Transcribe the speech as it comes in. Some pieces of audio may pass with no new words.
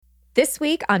This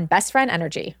week on Best Friend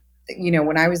Energy.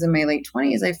 When I was in my late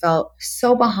 20s, I felt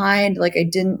so behind. Like I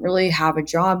didn't really have a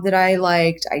job that I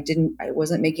liked. I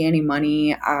wasn't making any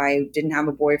money. I didn't have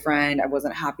a boyfriend. I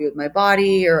wasn't happy with my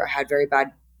body, or I had very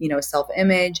bad,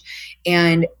 self-image.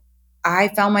 And I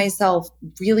found myself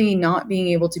really not being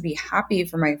able to be happy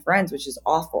for my friends, which is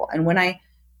awful. And when I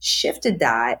shifted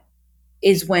that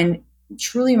is when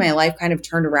truly my life kind of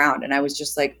turned around. And I was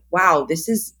just like, wow, this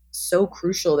is so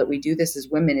crucial that we do this as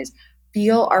women, is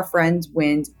feel our friends'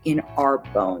 wins in our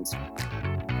bones.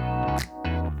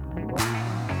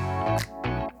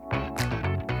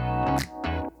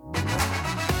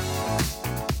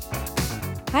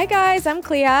 Hi guys, I'm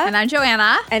Clea. And I'm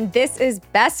Joanna. And this is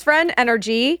Best Friend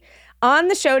Energy. On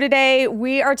the show today,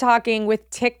 we are talking with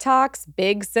TikTok's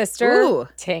big sister,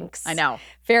 Tinx. I know.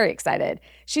 Very excited.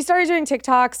 She started doing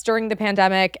TikToks during the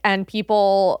pandemic, and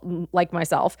people like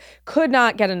myself could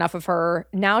not get enough of her.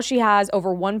 Now she has over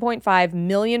 1.5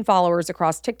 million followers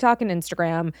across TikTok and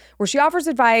Instagram, where she offers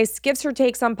advice, gives her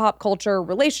takes on pop culture,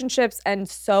 relationships, and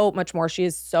so much more. She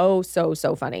is so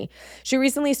funny. She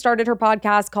recently started her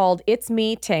podcast called It's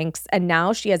Me, Tinx, and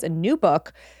now she has a new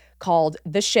book called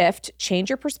The Shift,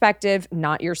 Change Your Perspective,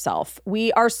 Not Yourself.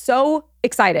 We are so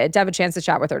excited to have a chance to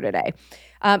chat with her today.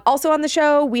 Also on the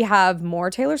show, we have more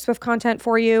Taylor Swift content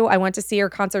for you. I went to see her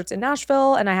concerts in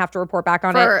Nashville, and I have to report back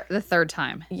on it. For the third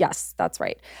time. Yes, that's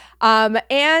right.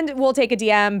 And we'll take a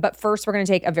DM, but first we're going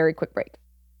to take a very quick break.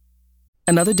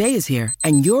 Another day is here,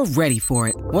 and you're ready for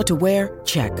it. What to wear?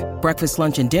 Check. Breakfast,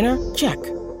 lunch, and dinner? Check.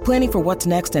 Planning for what's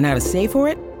next and how to save for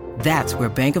it? That's where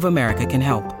Bank of America can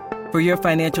help. For your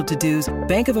financial to-dos,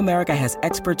 Bank of America has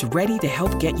experts ready to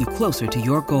help get you closer to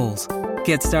your goals.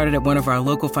 Get started at one of our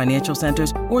local financial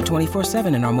centers or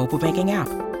 24/7 in our mobile banking app.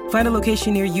 Find a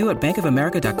location near you at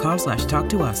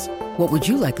bankofamerica.com/talktous. What would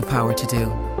you like the power to do?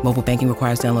 Mobile banking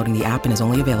requires downloading the app and is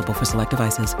only available for select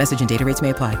devices. Message and data rates may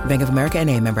apply. Bank of America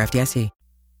N.A., member FDIC.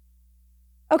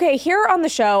 Okay, here on the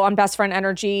show on Best Friend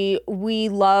Energy, we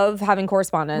love having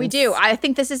correspondence. We do. I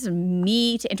think this is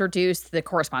me to introduce the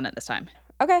correspondent this time.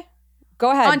 Okay. Go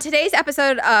ahead. On today's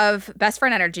episode of Best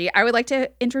Friend Energy, I would like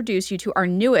to introduce you to our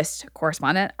newest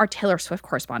correspondent, our Taylor Swift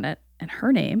correspondent, and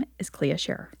her name is Clea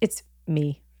Shearer. It's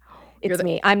me. It's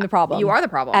me. I'm the problem. You are the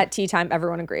problem. At tea time,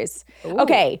 everyone agrees. Ooh,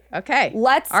 okay.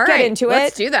 Let's get into it.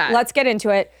 Let's do that. Let's get into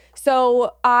it.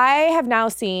 So I've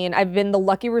been the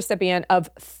lucky recipient of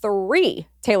 3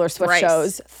 Taylor Swift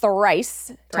shows,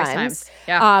 thrice times.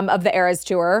 Yeah. Of the Eras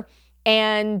Tour.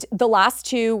 And the last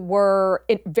 2 were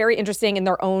very interesting in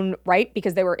their own right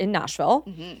because they were in Nashville.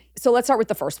 Mm-hmm. So let's start with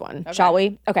the first one, shall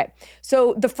we? Okay.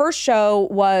 So the first show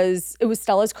was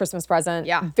Stella's Christmas present.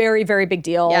 Yeah. Very, very big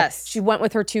deal. Yes. She went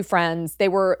with her 2 friends. They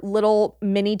were little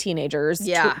mini teenagers.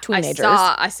 Yeah. Teenagers.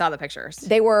 I saw the pictures.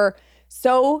 They were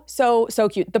so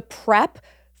cute. The prep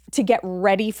to get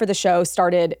ready for the show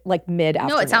started like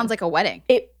mid-afternoon. No, it sounds like a wedding.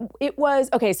 It was,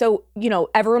 okay, so,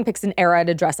 everyone picks an era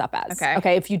to dress up as.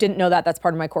 Okay. If you didn't know that, that's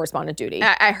part of my correspondent duty.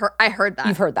 I heard that.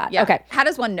 You've heard that. Yeah. Okay. How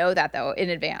does one know that, though, in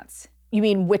advance? You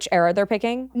mean which era they're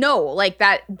picking? No, like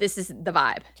that, this is the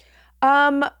vibe.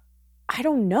 I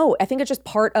don't know. I think it's just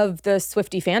part of the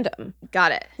Swiftie fandom.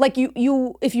 Got it. Like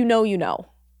you if you know, you know.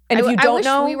 And if you don't I wish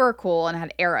know, we were cool and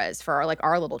had eras for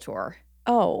our little tour.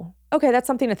 Oh, okay, that's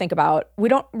something to think about. We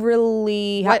don't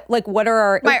really have, what are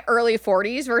our... My early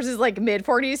 40s versus mid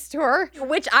 40s tour?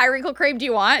 Which eye wrinkle cream do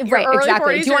you want? Right,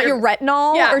 exactly. Do you want your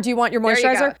retinol or do you want your moisturizer?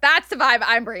 There you go. That's the vibe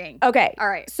I'm bringing. Okay. All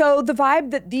right. So the vibe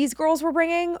that these girls were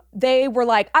bringing, they were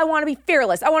like, I want to be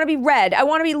fearless. I want to be red. I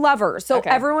want to be lover. So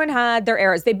everyone had their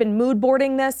eras. They've been mood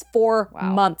boarding this for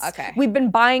months. Okay. We've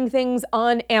been buying things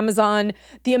on Amazon.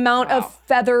 The amount of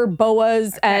feather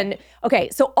boas and...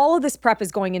 Okay, so all of this prep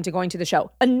is going to the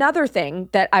show. Another thing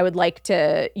that I would like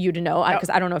you to know, because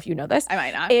I don't know if you know this, I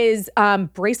might not, is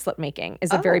bracelet making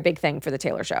is a very big thing for the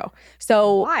Taylor show.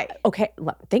 So why? Okay,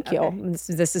 thank you.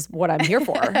 This is what I'm here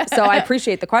for. So I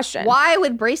appreciate the question. Why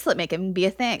would bracelet making be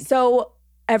a thing? So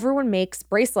everyone makes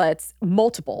bracelets,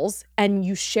 multiples, and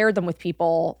you share them with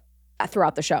people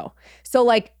throughout the show.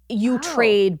 So you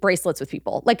trade bracelets with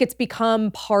people. It's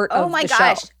become part of the show. Oh my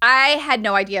gosh. I had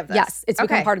no idea of this. Yes, it's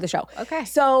become part of the show. Okay.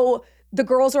 So the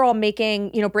girls are all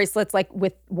making, bracelets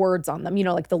with words on them,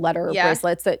 the letter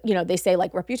bracelets that, they say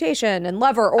reputation and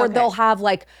lover, or they'll have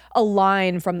a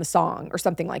line from the song or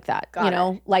something like that. Got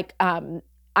it.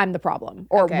 I'm the problem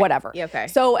or whatever. Yeah, okay.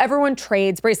 So everyone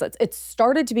trades bracelets. It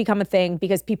started to become a thing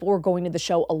because people were going to the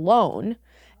show alone,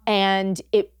 and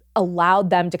allowed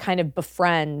them to kind of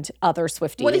befriend other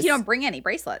Swifties. What if you don't bring any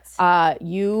bracelets? That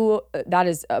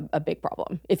is a big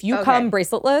problem. If you come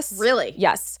braceletless, Really?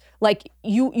 yes, like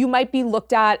you might be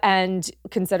looked at and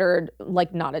considered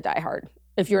like not a diehard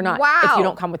if you're not if you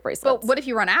don't come with bracelets. But what if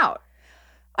you run out?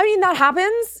 I mean, that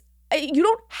happens. You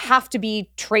don't have to be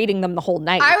trading them the whole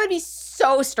night. I would be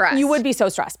so stressed. You would be so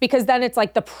stressed because then it's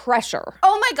like the pressure.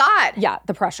 Oh my God. Yeah,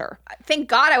 the pressure. Thank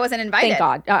God I wasn't invited. Thank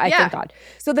God. Thank God.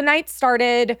 So the night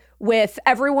started with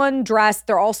everyone dressed.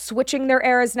 They're all switching their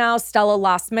eras now. Stella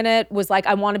last minute was like,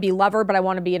 I want to be Lover, but I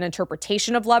want to be an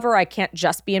interpretation of Lover. I can't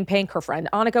just be in pink. Her friend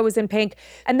Annika was in pink.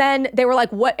 And then they were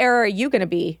like, what era are you going to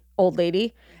be, old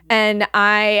lady? And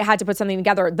I had to put something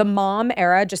together. The mom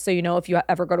era, just so you know, if you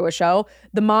ever go to a show,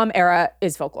 the mom era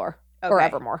is folklore or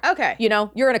Evermore. Okay. You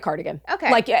know, you're in a cardigan. Okay.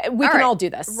 Like we can all do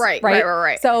this.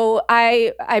 Right. So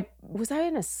I was I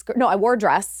in a skirt? No, I wore a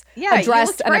dress. Yeah, a dress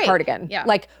you looked and great. a cardigan. Yeah.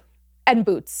 Like, and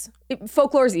boots.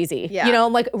 Folklore's easy. Yeah. You know,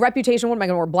 like Reputation, what am I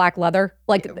going to wear? Black leather?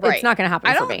 Like, it's not going to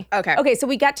happen for me. Okay, so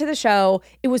we get to the show.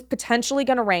 It was potentially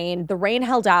going to rain. The rain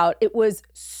held out. It was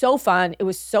so fun. It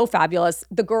was so fabulous.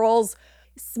 The girls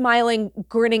smiling,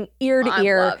 grinning ear to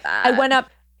ear. Love that. I went up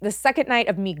the second night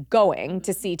of me going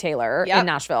to see Taylor in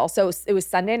Nashville. So it was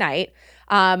Sunday night.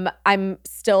 I'm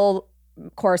still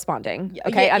corresponding.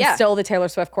 Okay. I'm still the Taylor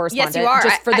Swift correspondent. Yes, you are.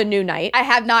 Just for the new night. I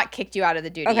have not kicked you out of the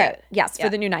duty yet. Yes, for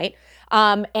the new night.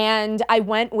 And I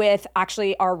went with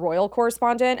actually our royal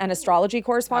correspondent and astrology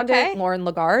correspondent, Lauren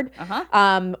Lagarde.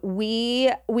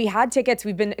 We had tickets.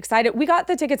 We've been excited. We got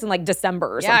the tickets in like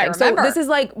December or something. I remember. So this is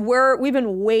like we've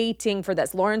been waiting for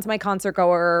this. Lauren's my concert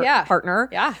goer partner.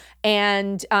 Yeah.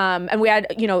 And we had,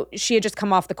 she had just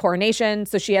come off the coronation,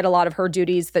 so she had a lot of her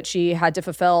duties that she had to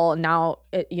fulfill. And now,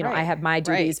 I had my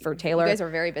duties for Taylor. You guys were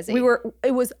very busy.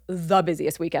 It was the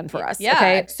busiest weekend for us.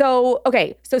 Yeah.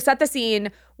 Okay. So set the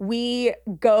scene. We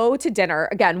go to dinner.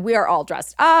 Again, we are all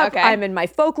dressed up. Okay. I'm in my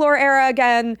folklore era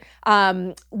again.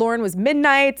 Lauren was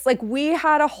Midnights. Like, we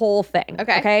had a whole thing.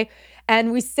 Okay.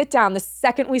 And we sit down. The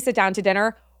second we sit down to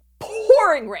dinner,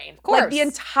 pouring rain. Of course. Like, the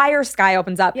entire sky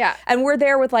opens up. Yeah. And we're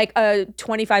there with like a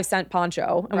 25-cent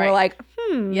poncho. And we're like,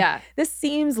 this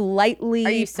seems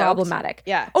lightly problematic.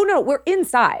 Yeah. Oh, no, we're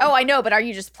inside. Oh, I know, but are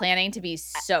you just planning to be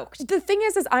soaked? The thing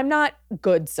is I'm not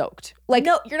good soaked. Like,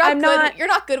 no, you're not. You're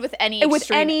not good with any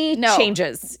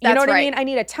changes. You know what I mean? I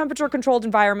need a temperature controlled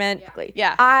environment.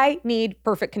 Yeah. I need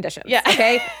perfect conditions. Yeah.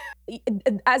 Okay.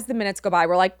 As the minutes go by,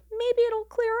 we're like, maybe it'll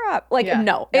clear up. Like,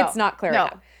 no, it's not clearing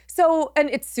up. So, and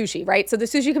it's sushi, right? So the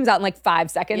sushi comes out in like 5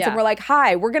 seconds and we're like,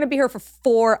 hi, we're going to be here for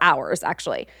 4 hours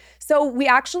actually. So we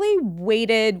actually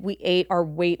waited, we ate our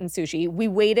weight in sushi. We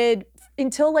waited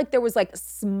until like there was like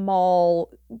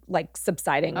small, like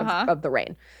subsiding of the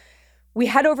rain. We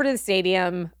head over to the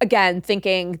stadium again,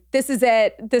 thinking this is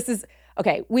it.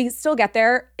 Okay. We still get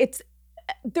there.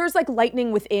 There's like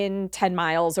lightning within 10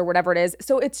 miles or whatever it is.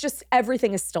 So it's just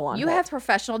everything is still on You hold. have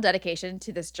professional dedication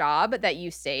to this job that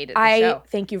you stayed at the show.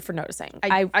 Thank you for noticing.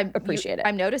 I appreciate it.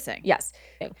 I'm noticing. Yes.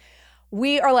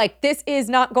 We are like, this is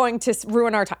not going to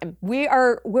ruin our time.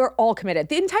 We're all committed.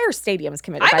 The entire stadium is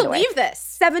committed, by the way. I believe this.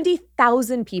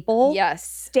 70,000 people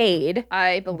stayed.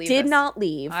 I believe did this. not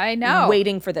leave. I know.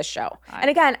 Waiting for this show. And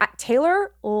again,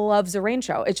 Taylor loves a rain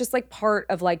show. It's just like part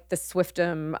of like the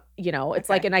Swiftum, it's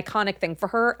like an iconic thing for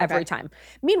her every time.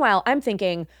 Meanwhile, I'm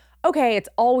thinking, okay, it's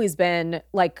always been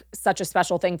like such a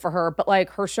special thing for her, but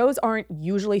like her shows aren't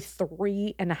usually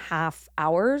 3.5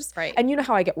 hours. Right. And you know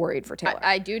how I get worried for Taylor.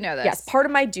 I do know this. Yes, part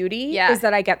of my duty is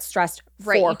that I get stressed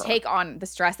for her. You take on the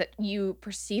stress that you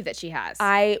perceive that she has.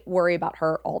 I worry about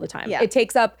her all the time. Yeah.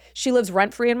 She lives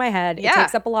rent-free in my head. Yeah. It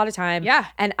takes up a lot of time. Yeah.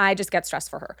 And I just get stressed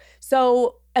for her.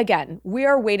 So again, we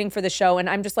are waiting for the show and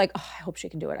I'm just like, oh, I hope she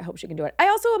can do it. I hope she can do it. I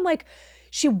also am like,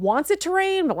 she wants it to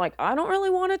rain, but like, I don't really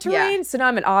want it to rain. So now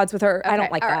I'm at odds with her. I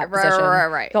don't like that position.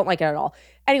 Right. Don't like it at all.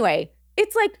 Anyway,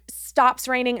 it's like stops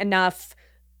raining enough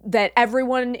that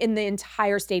everyone in the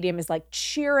entire stadium is like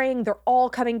cheering. They're all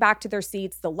coming back to their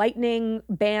seats. The lightning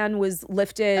ban was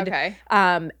lifted. Okay.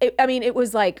 It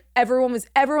was like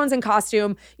everyone's in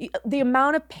costume. The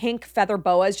amount of pink feather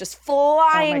boas just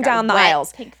flying down the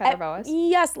aisles. Pink feather boas?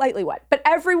 Yes, lightly wet. But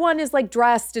everyone is like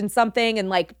dressed in something and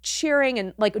like cheering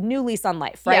and like a new lease on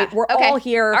life, right? Yeah. We're all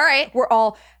here. All right.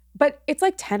 But it's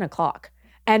like 10 o'clock.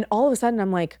 And all of a sudden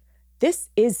I'm like, this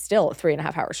is still a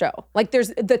 3.5 hour show. Like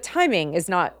the timing is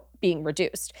not being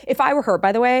reduced. If I were her,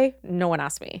 by the way, no one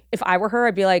asked me. If I were her,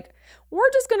 I'd be like,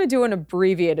 we're just going to do an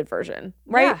abbreviated version,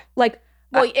 right? Yeah. Like,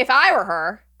 well, if I were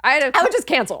her, I would just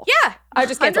cancel. Yeah, I would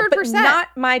just cancel. 100%. But not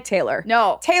my Taylor.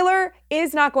 No. Taylor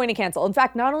is not going to cancel. In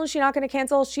fact, not only is she not going to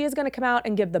cancel, she is going to come out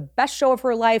and give the best show of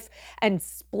her life and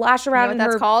splash You know around what in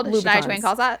that's her called? Louboutins. Shania Twain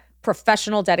calls that?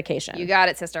 Professional dedication. You got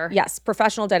it, sister. Yes,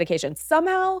 professional dedication.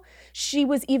 Somehow she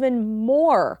was even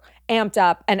more amped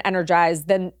up and energized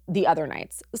than the other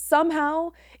nights.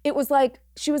 Somehow it was like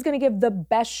she was going to give the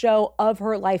best show of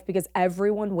her life because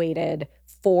everyone waited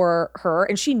for her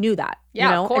and she knew that. Yeah,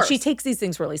 you know? of course. And she takes these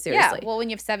things really seriously. Yeah, well, when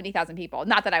you have 70,000 people,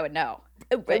 not that I would know.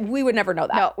 We would never know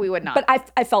that. No, we would not. But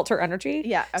I felt her energy.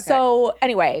 Yeah, okay. So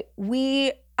anyway,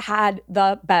 we had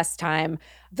the best time.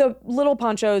 The little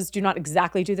ponchos do not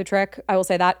exactly do the trick. I will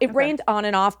say that. It rained on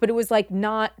and off, but it was like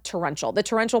not torrential. The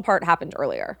torrential part happened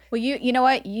earlier. Well, you know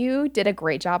what? You did a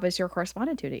great job as your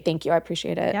correspondent duty. Thank you. I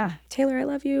appreciate it. Yeah. Taylor, I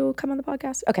love you. Come on the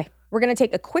podcast. Okay. We're going to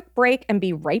take a quick break and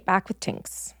be right back with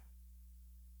Tinx.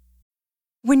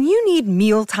 When you need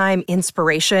mealtime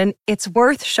inspiration, it's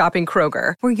worth shopping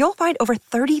Kroger, where you'll find over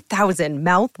 30,000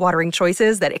 mouth-watering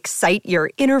choices that excite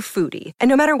your inner foodie. And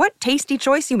no matter what tasty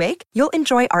choice you make, you'll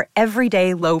enjoy our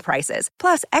everyday low prices,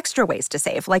 plus extra ways to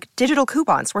save, like digital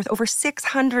coupons worth over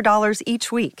 $600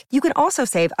 each week. You can also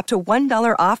save up to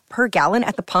 $1 off per gallon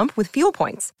at the pump with fuel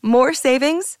points. More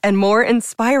savings and more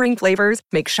inspiring flavors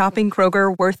make shopping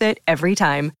Kroger worth it every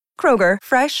time. Kroger,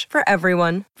 fresh for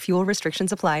everyone. Fuel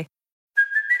restrictions apply.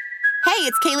 Hey,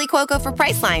 it's Kaylee Cuoco for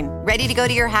Priceline. Ready to go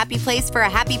to your happy place for a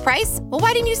happy price? Well,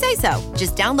 why didn't you say so?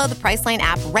 Just download the Priceline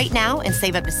app right now and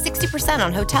save up to 60%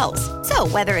 on hotels. So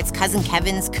whether it's Cousin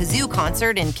Kevin's Kazoo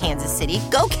Concert in Kansas City,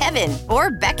 go Kevin, or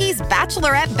Becky's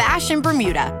Bachelorette Bash in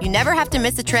Bermuda, you never have to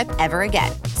miss a trip ever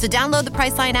again. So download the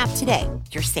Priceline app today.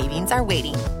 Your savings are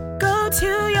waiting. Go to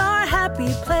your happy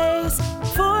place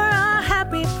for a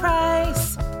happy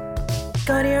price.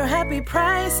 Go to your happy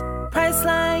price,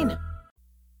 Priceline.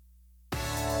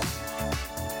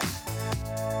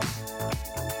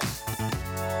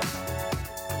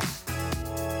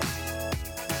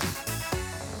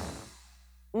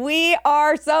 We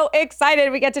are so excited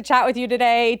we get to chat with you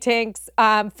today, Tinx.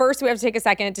 First, we have to take a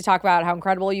second to talk about how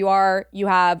incredible you are. You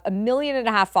have 1.5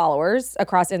 million followers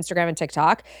across Instagram and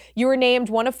TikTok. You were named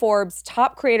one of Forbes'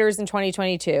 top creators in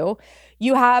 2022.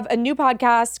 You have a new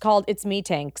podcast called It's Me,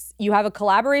 Tinx. You have a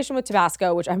collaboration with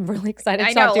Tabasco, which I'm really excited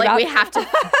to talk to you about. We have to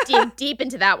dig deep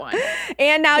into that one.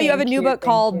 And now you have a new book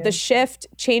called The Shift,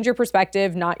 Change Your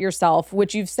Perspective, Not Yourself,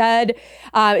 which you've said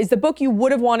is the book you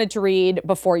would have wanted to read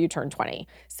before you turned 20.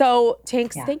 So,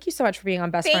 Tinx, thank you so much for being on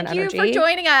Best Friend Energy. Thank you for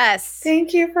joining us.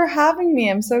 Thank you for having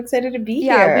me. I'm so excited to be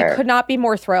here. Yeah, we could not be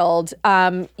more thrilled.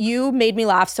 You made me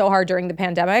laugh so hard during the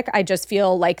pandemic. I just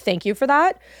feel like thank you for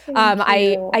that.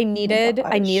 I needed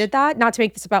that. Not to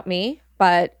make this about me,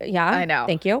 but yeah, I know.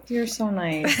 Thank you. You're so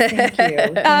nice. Thank you.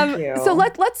 Thank you. So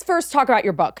let's first talk about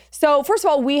your book. So first of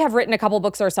all, we have written a couple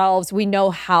books ourselves. We know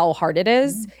how hard it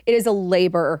is. It is a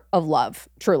labor of love,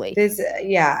 truly.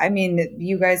 I mean,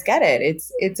 you guys get it.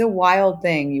 It's a wild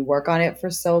thing. You work on it for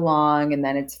so long, and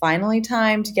then it's finally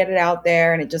time to get it out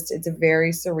there, and it's a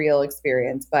very surreal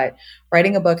experience. But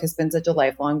writing a book has been such a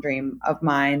lifelong dream of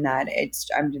mine that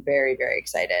I'm very, very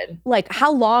excited. Like,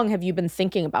 how long have you been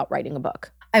thinking about writing a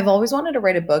book? I've always wanted to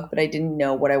write a book, but I didn't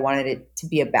know what I wanted it to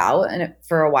be about. And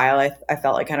for a while, I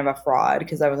felt like kind of a fraud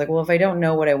because I was like, well, if I don't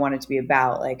know what I want it to be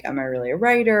about, like, am I really a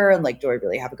writer? And like, do I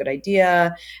really have a good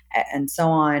idea? And so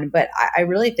on. But I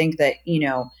really think that,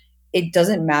 it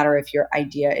doesn't matter if your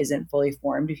idea isn't fully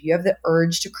formed. If you have the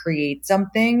urge to create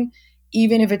something,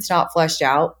 even if it's not fleshed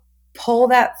out, pull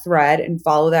that thread and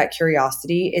follow that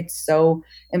curiosity. It's so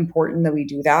important that we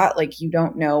do that. Like, you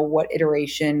don't know what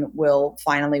iteration will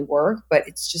finally work, but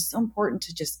it's just so important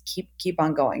to just keep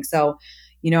on going. So,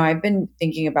 I've been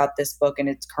thinking about this book in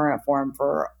its current form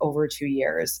for over 2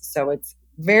 years. So it's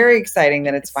very exciting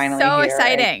that it's finally so here.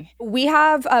 exciting. We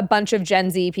have a bunch of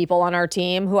Gen Z people on our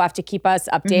team who have to keep us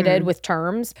updated with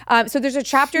terms. So there's a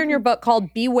chapter in your book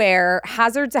called Beware,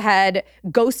 Hazards Ahead,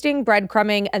 Ghosting,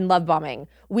 Breadcrumbing, and Love Bombing.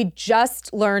 We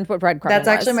just learned what breadcrumbing That's was.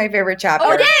 actually my favorite chapter.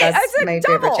 Oh, it is? That's my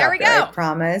favorite chapter, There we go. I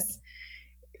promise.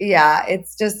 Yeah,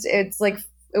 it's like,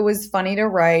 it was funny to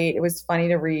write. It was funny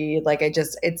to read. Like,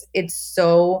 it's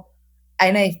so...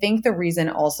 And I think the reason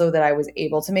also that I was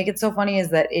able to make it so funny is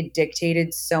that it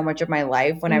dictated so much of my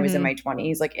life when I was in my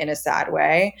 20s, like, in a sad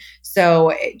way. So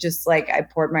it just, like, I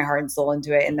poured my heart and soul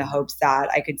into it in the hopes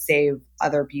that I could save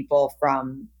other people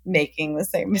from making the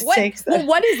same mistakes.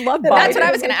 What is love bombing? That's what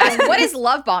I was going to ask. What is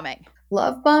love bombing?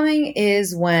 Love bombing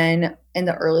is when in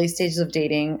the early stages of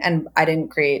dating, and I didn't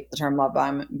create the term love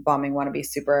bombing, want to be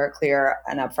super clear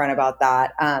and upfront about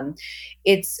that.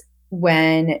 It's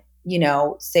when,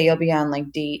 say you'll be on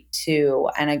like date 2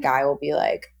 and a guy will be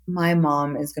like, my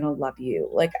mom is going to love you.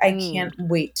 Like, I can't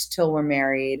wait till we're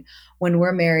married. When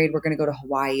we're married, we're going to go to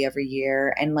Hawaii every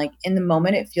year. And like in the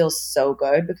moment, it feels so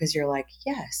good because you're like,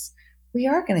 yes, we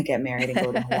are going to get married and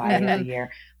go to Hawaii every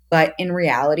year. But in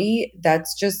reality,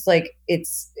 that's just like,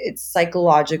 it's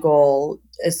psychological.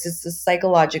 It's just a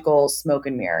psychological smoke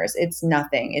and mirrors. It's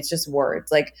nothing. It's just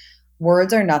words. Like,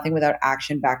 words are nothing without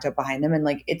action backed up behind them. And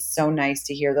like, it's so nice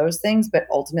to hear those things. But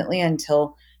ultimately,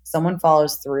 until someone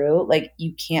follows through, like,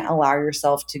 you can't allow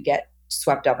yourself to get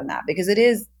swept up in that because it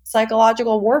is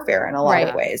psychological warfare in a lot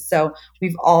of ways. So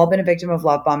we've all been a victim of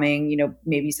love bombing, you know,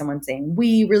 maybe someone saying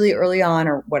we really early on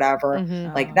or whatever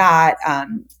like that.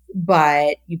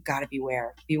 But you've got to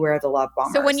beware of the love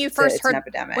bombers. So when you first it's an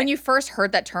epidemic. when you first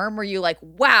heard that term, were you like,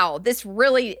 wow, this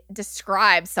really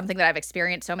describes something that I've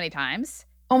experienced so many times?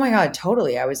 Oh my God,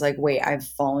 totally. I was like, wait, I've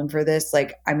fallen for this.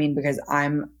 Like, I mean, because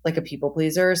I'm like a people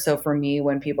pleaser. So for me,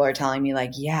 when people are telling me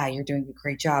like, yeah, you're doing a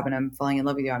great job and I'm falling in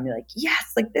love with you, I'm like,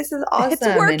 yes, like this is awesome. It's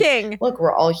working. And look,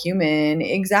 we're all human.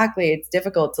 Exactly. It's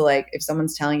difficult to like, if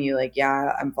someone's telling you like,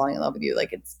 yeah, I'm falling in love with you,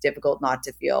 like it's difficult not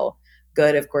to feel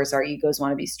good. Of course, our egos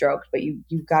want to be stroked, but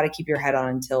you've got to keep your head on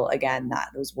until, again, that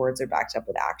those words are backed up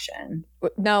with action.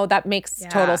 No, that makes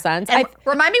total sense. And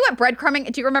remind me what breadcrumbing,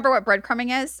 do you remember what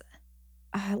breadcrumbing is?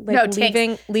 Like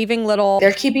leaving little.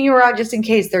 They're keeping you around just in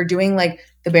case. They're doing like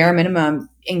the bare minimum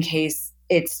in case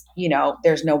it's, you know,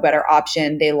 there's no better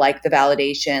option. They like the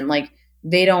validation. Like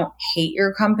they don't hate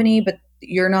your company, but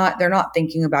they're not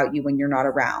thinking about you when you're not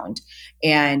around.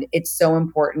 And it's so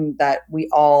important that we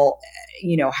all,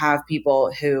 you know, have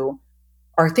people who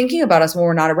are thinking about us when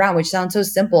we're not around, which sounds so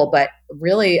simple, but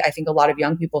really I think a lot of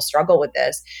young people struggle with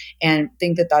this and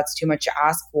think that that's too much to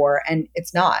ask for. And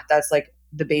it's not. That's like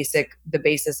the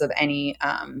basis of any,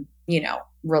 you know,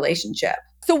 relationship.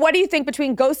 So what do you think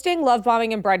between ghosting, love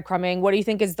bombing, and breadcrumbing? What do you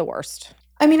think is the worst?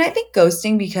 I mean, I think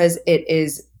ghosting because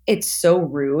it's so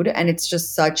rude and it's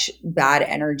just such bad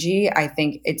energy. I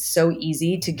think it's so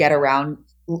easy to get around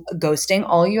ghosting.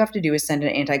 All you have to do is send an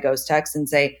anti-ghost text and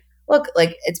say, look,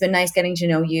 like it's been nice getting to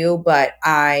know you, but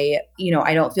I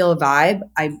don't feel a vibe.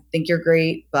 I think you're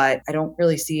great, but I don't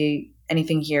really see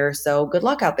anything here. So good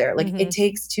luck out there. Like it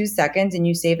takes 2 seconds and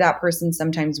you save that person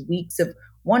sometimes weeks of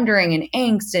wondering and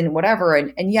angst and whatever.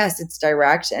 And yes, it's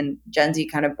direct and Gen Z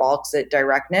kind of balks at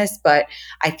directness, but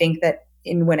I think that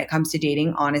when it comes to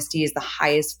dating, honesty is the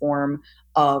highest form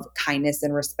of kindness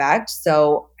and respect.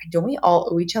 So don't we all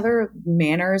owe each other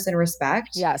manners and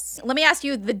respect? Yes. Let me ask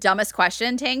you the dumbest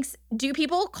question, Tinx. Do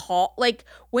people call, like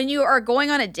when you are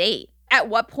going on a date, at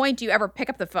what point do you ever pick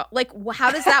up the phone? Like,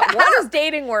 how does that work? How does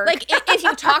dating work? Like, if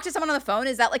you talk to someone on the phone,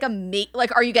 is that like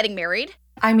like, are you getting married?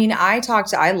 I mean, I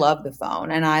love the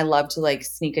phone and I love to like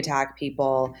sneak attack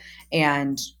people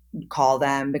and call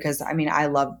them because I mean,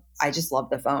 I just love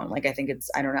the phone. Like, I think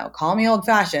I don't know, call me old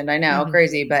fashioned. I know,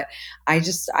 crazy, but I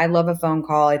love a phone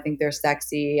call. I think they're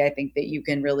sexy. I think that you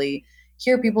can really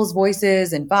hear people's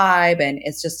voices and vibe. And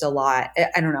it's just a lot.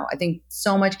 I don't know. I think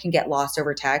so much can get lost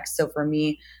over text. So for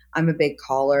me, I'm a big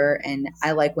caller and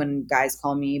I like when guys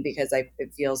call me because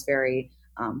it feels very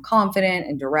confident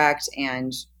and direct.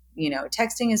 And, you know,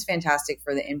 texting is fantastic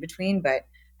for the in-between, but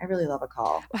I really love a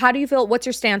call. How do you feel? What's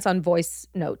your stance on voice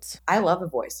notes? I love a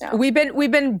voice note. We've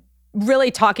been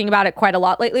really talking about it quite a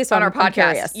lot lately. So on our podcast.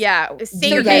 Curious. Yeah. Do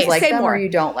you guys like them or you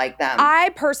don't like them?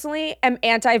 I personally am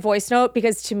anti-voice note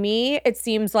because to me, it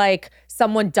seems like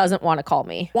someone doesn't want to call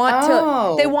me.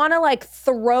 They want to like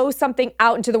throw something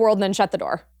out into the world and then shut the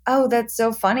door. Oh, that's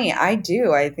so funny. I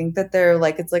do. I think that they're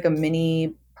like, it's like a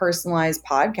mini personalized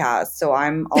podcast. So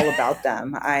I'm all about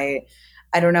them. I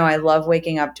don't know. I love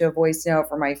waking up to a voice note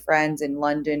from my friends in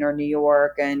London or New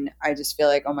York. And I just feel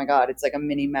like, oh my God, it's like a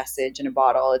mini message in a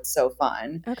bottle. It's so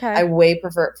fun. Okay. I way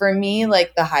prefer, for me,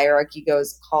 like the hierarchy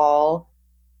goes call,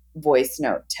 voice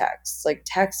note, text. Like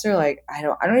texts are like, I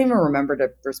don't even remember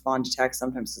to respond to text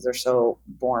sometimes because they're so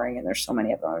boring and there's so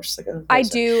many of them. I'm just like, oh, I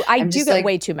do get like,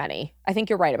 way too many. I think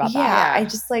you're right about that.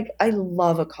 Yeah. I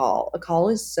love a call. A call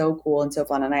is so cool and so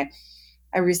fun. And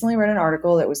I recently read an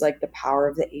article that was like the power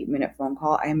of the 8-minute phone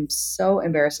call. I'm so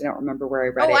embarrassed. I don't remember where I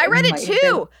read it. Oh, I read it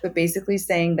too. But basically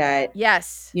saying that,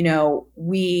 yes, you know,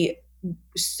 we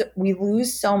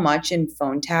lose so much in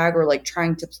phone tag or like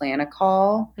trying to plan a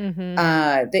call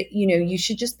that, you know, you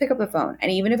should just pick up the phone. And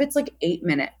even if it's like 8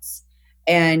 minutes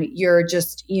and you're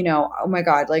just, you know, oh my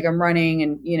God, like I'm running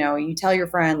and, you know, you tell your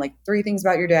friend like 3 things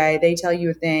about your day, they tell you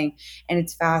a thing and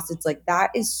it's fast. It's like, that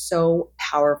is so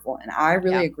powerful. And I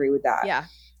really agree with that. Yeah.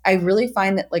 I really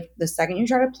find that like the second you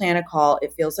try to plan a call,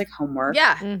 it feels like homework.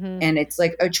 Yeah. And it's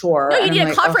like a chore. No, you and need I'm a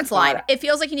like, conference oh, line. God. It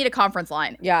feels like you need a conference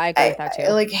line. Yeah, I agree with that too.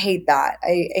 I like hate that.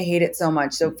 I hate it so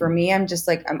much. So for me, I'm just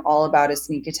like, I'm all about a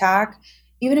sneak attack.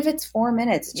 Even if it's 4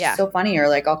 minutes, it's just so funny. Or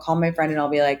like I'll call my friend and I'll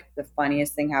be like, the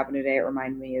funniest thing happened today. It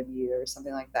reminded me of you or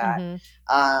something like that.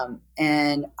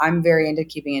 And I'm very into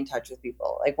keeping in touch with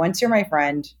people. Like once you're my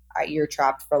friend, you're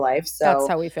trapped for life. So That's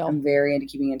how we feel. I'm very into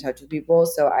keeping in touch with people.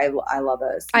 So I love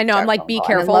us. I know. I'm like, be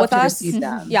careful with us.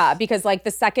 Yeah, because like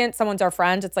the second someone's our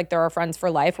friend, it's like they're our friends for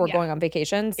life. We're going on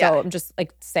vacation. So I'm just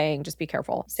like saying, just be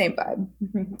careful. Same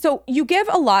vibe. So you give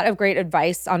a lot of great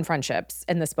advice on friendships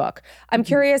in this book. I'm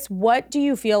curious, what do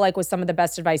you feel like was some of the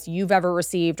best advice you've ever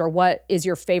received, or what is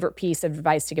your favorite piece of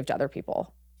advice to give to other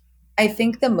people? I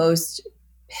think the most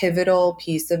pivotal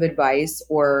piece of advice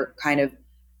or kind of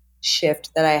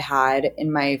shift that I had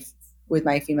with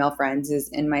my female friends is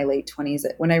in my late 20s,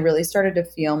 when I really started to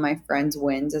feel my friends'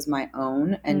 wins as my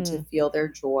own and to feel their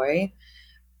joy.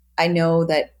 I know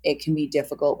that it can be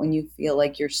difficult when you feel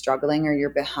like you're struggling or you're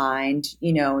behind,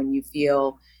 and you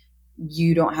feel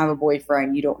you don't have a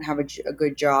boyfriend, you don't have a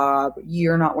good job,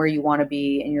 you're not where you want to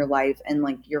be in your life, and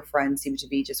like your friends seem to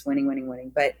be just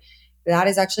winning. But that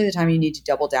is actually the time you need to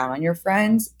double down on your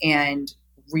friends and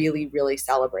really, really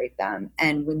celebrate them.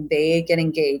 And when they get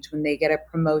engaged, when they get a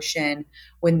promotion,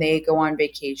 when they go on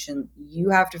vacation, you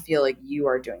have to feel like you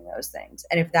are doing those things.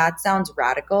 And if that sounds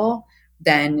radical,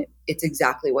 then it's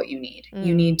exactly what you need.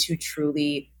 You need to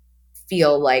truly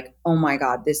feel like, oh my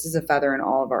God, this is a feather in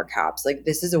all of our caps. Like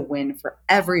this is a win for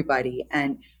everybody.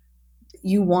 And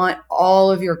you want all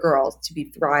of your girls to be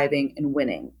thriving and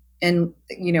winning. And,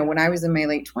 when I was in my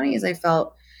late 20s, I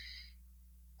felt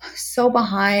so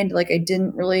behind. Like I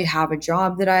didn't really have a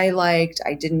job that I liked.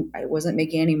 I wasn't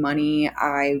making any money.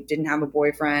 I didn't have a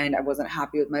boyfriend. I wasn't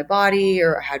happy with my body,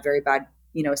 or I had very bad,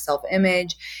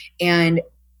 self-image. And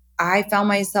I found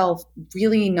myself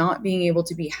really not being able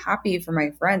to be happy for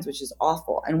my friends, which is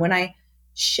awful. And when I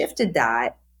shifted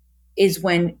that is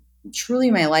when truly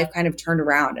my life kind of turned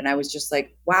around. And I was just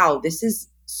like, wow, this is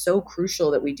so crucial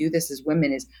that we do this as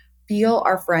women, is feel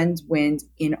our friends' wins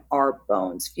in our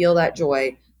bones, feel that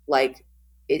joy like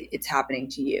it's happening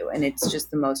to you. And it's just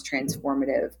the most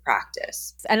transformative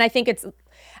practice. And I think it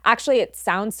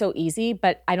sounds so easy,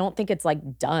 but I don't think it's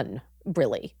like done.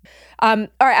 Really. All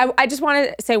right. I just want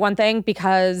to say one thing,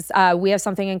 because we have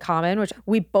something in common, which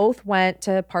we both went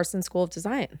to Parsons School of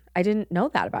Design. I didn't know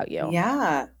that about you.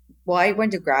 Yeah. Well, I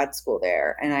went to grad school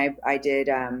there, and I did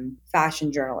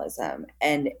fashion journalism,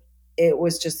 and it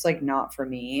was just like not for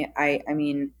me. I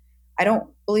mean, I don't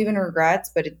believe in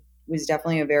regrets, but it was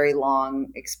definitely a very long,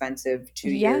 expensive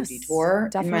 2-year detour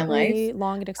in my life.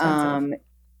 Long and expensive.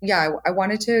 I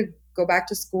wanted to go back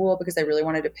to school because I really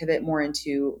wanted to pivot more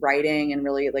into writing and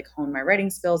really like hone my writing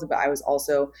skills. But I was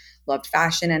also loved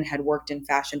fashion and had worked in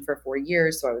fashion for 4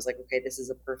 years. So I was like, okay, this is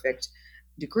a perfect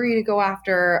degree to go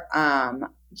after.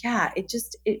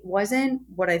 It wasn't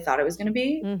what I thought it was going to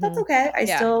be. That's okay. I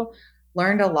still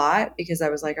learned a lot because I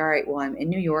was like, all right, well, I'm in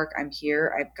New York. I'm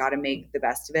here. I've got to make the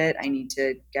best of it. I need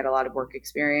to get a lot of work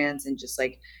experience and just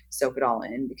like soak it all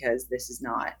in, because this is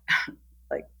not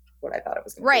like what I thought it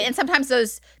was going to be. Right. And sometimes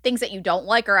those things that you don't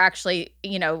like are actually,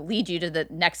 lead you to the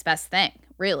next best thing,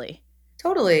 really.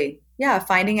 Totally. Yeah.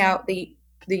 Finding out that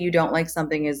you don't like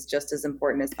something is just as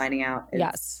important as finding out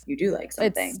you do like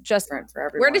something. It's just different for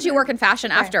everyone. Where did you work in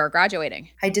fashion after graduating?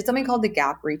 I did something called the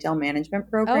Gap Retail Management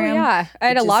Program. Oh, yeah. I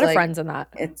had a lot of friends in that.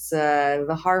 It's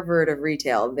the Harvard of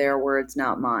retail. Their words,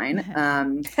 not mine.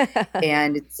 And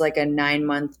it's like a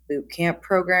 9-month boot camp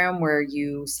program where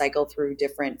you cycle through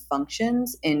different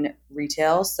functions in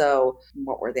retail. So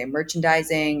what were they?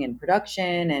 Merchandising and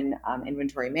production and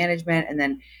inventory management. And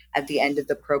then at the end of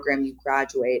the program, you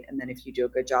graduate. And then if you do a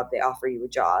good job, they offer you a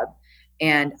job.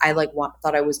 And I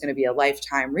thought I was going to be a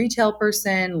lifetime retail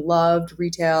person, loved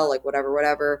retail, like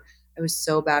whatever. I was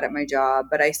so bad at my job,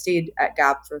 but I stayed at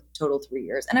Gap for a total 3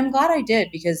 years. And I'm glad I did,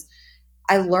 because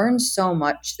I learned so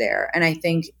much there. And I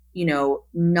think,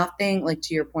 nothing, like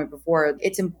to your point before,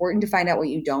 it's important to find out what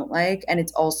you don't like. And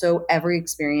it's also, every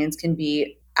experience can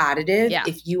be additive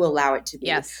if you allow it to be.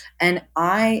 Yes. And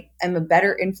I am a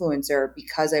better influencer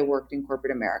because I worked in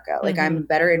corporate America. Like I'm a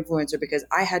better influencer because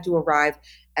I had to arrive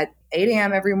at 8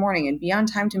 a.m. every morning and be on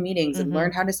time to meetings and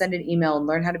learn how to send an email and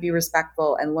learn how to be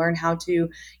respectful and learn how to,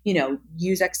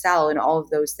 use Excel and all of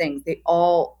those things. They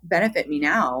all benefit me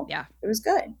now. Yeah. It was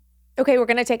good. Okay, we're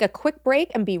going to take a quick break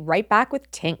and be right back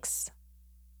with Tinx.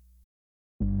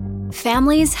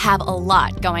 Families have a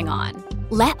lot going on.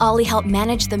 Let Ollie help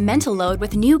manage the mental load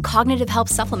with new cognitive help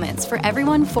supplements for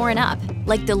everyone 4 and up,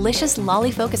 like delicious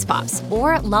Lolly Focus Pops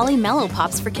or Lolly Mellow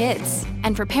Pops for kids.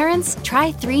 And for parents,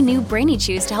 try 3 new Brainy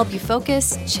Chews to help you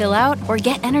focus, chill out, or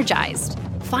get energized.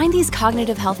 Find these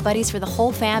cognitive health buddies for the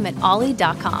whole fam at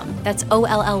ollie.com. That's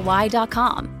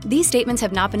OLLY.com. These statements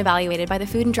have not been evaluated by the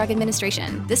Food and Drug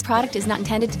Administration. This product is not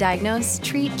intended to diagnose,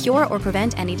 treat, cure, or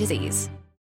prevent any disease.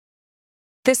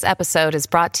 This episode is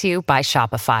brought to you by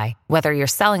Shopify. Whether you're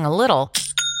selling a little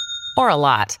or a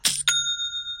lot,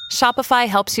 Shopify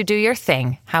helps you do your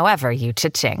thing, however you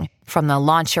cha-ching. From the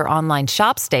launch your online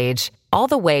shop stage, all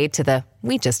the way to the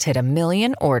we just hit 1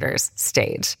 million orders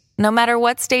stage. No matter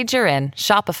what stage you're in,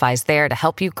 Shopify's there to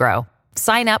help you grow.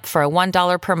 Sign up for a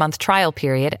 $1 per month trial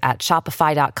period at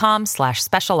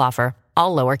shopify.com/special offer,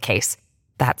 all lowercase.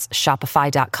 That's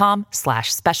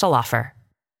shopify.com/special offer.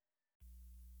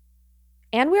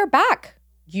 And we're back.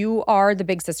 You are the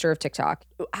big sister of TikTok.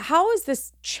 How has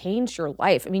this changed your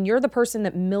life? I mean, you're the person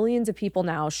that millions of people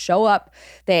now show up.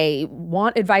 They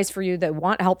want advice for you. They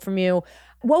want help from you.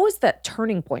 What was the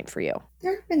turning point for you?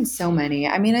 There have been so many.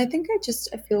 I mean, I think I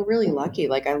feel really lucky.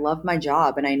 Like, I love my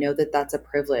job, and I know that that's a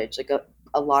privilege. Like,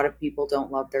 a lot of people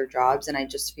don't love their jobs, and I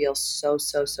just feel so,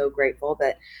 so, so grateful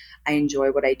that I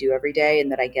enjoy what I do every day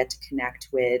and that I get to connect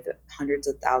with hundreds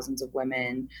of thousands of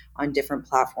women on different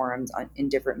platforms, in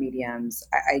different mediums.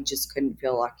 I just couldn't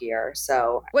feel luckier.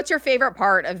 So what's your favorite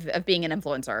part of being an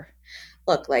influencer?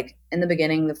 Look, like, in the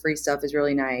beginning, the free stuff is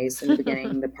really nice. In the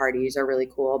beginning, the parties are really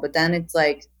cool. But then it's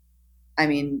like, I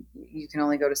mean, you can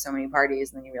only go to so many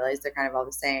parties and then you realize they're kind of all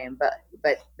the same. But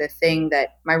the thing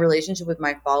that my relationship with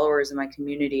my followers and my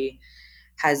community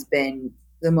has been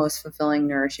the most fulfilling,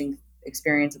 nourishing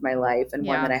experience of my life, and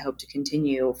one that I hope to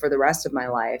continue for the rest of my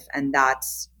life. And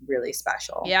that's really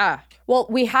special. Yeah. Well,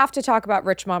 we have to talk about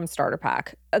Rich Mom Starter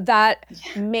Pack. That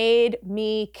made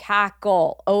me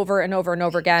cackle over and over and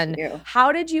over again.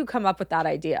 How did you come up with that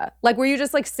idea? Like, were you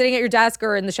just like sitting at your desk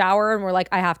or in the shower and were like,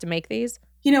 I have to make these?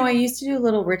 You know, I used to do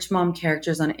little rich mom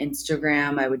characters on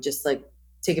Instagram. I would just like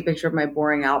take a picture of my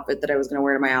boring outfit that I was going to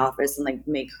wear to my office and like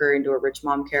make her into a rich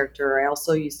mom character. I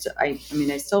also used to, I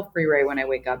mean, I still free write when I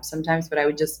wake up sometimes, but I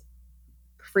would just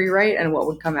free write, and what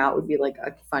would come out would be like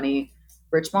a funny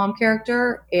rich mom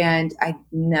character. And I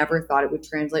never thought it would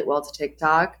translate well to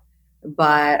TikTok,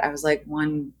 but I was like,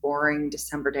 one boring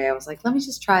December day, I was like, let me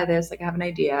just try this. Like, I have an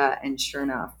idea. And sure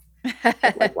enough,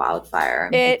 like wildfire.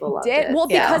 People loved it. Well,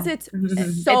 because it's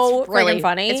so really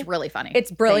funny. It's really funny.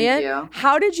 It's brilliant. Thank you.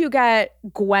 How did you get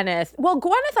Gwyneth? Well,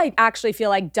 Gwyneth, I actually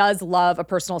feel like does love a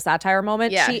personal satire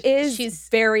moment. Yeah, she's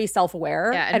very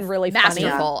self-aware and really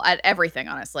masterful at everything,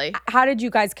 honestly. How did you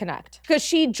guys connect? Because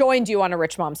she joined you on a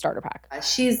Rich Mom Starter Pack.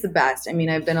 She's the best. I mean,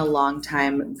 I've been a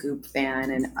longtime Goop fan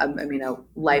and I mean, a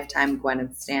lifetime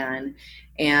Gwyneth stan.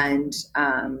 And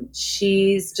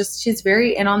she's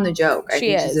very in on the joke. I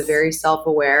think she's a very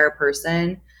self-aware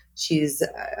person. She's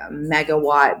a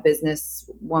megawatt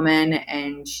businesswoman,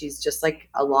 and she's just like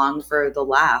along for the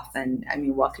laugh. And I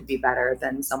mean, what could be better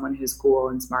than someone who's cool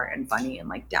and smart and funny and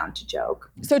like down to joke?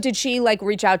 So did she like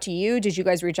reach out to you? Did you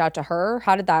guys reach out to her?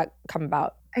 How did that come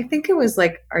about? I think it was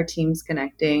like our teams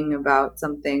connecting about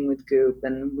something with Goop,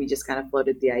 and we just kind of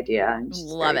floated the idea, and she's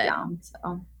Love very it. down.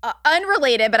 So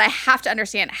unrelated, but I have to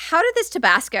understand, how did this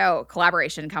Tabasco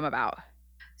collaboration come about?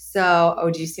 So,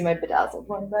 do you see my bedazzled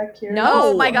one back here? No.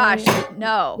 Oh my gosh,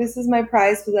 no. This is my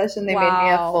prized possession. They made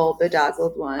me a full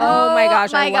bedazzled one. Oh my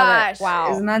gosh, I love it.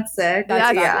 Wow. Isn't that sick?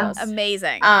 That's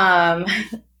amazing.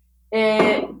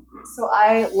 So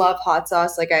I love hot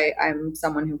sauce. Like I'm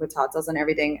someone who puts hot sauce on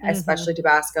everything, especially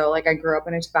Tabasco. Like, I grew up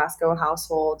in a Tabasco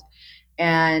household,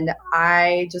 and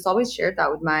I just always shared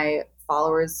that with my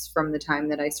followers from the time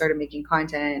that I started making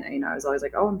content. You know, I was always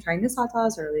like, oh, I'm trying this hot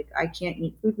sauce, or like, I can't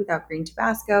eat food without green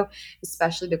Tabasco,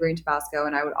 especially the green Tabasco.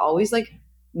 And I would always like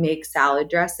make salad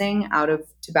dressing out of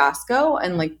Tabasco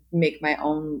and like make my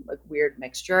own like weird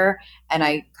mixture. And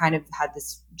I kind of had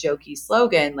this jokey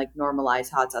slogan, like, normalize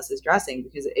hot sauce as dressing,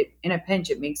 because in a pinch,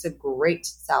 it makes a great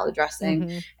salad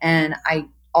dressing. And I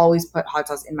always put hot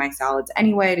sauce in my salads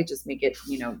anyway to just make it,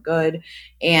 you know, good.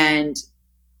 And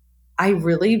I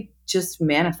really just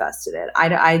manifested it.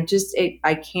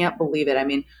 I can't believe it. I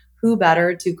mean, who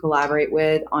better to collaborate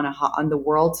with on the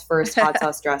world's first hot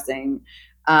sauce dressing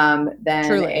than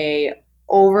a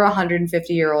over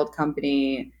 150-year-old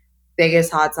company,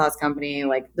 biggest hot sauce company,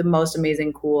 like the most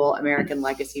amazing, cool American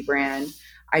legacy brand.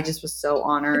 I just was so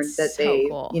honored that they,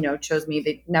 you know, chose me.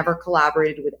 They never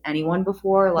collaborated with anyone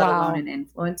before, let alone an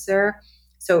influencer.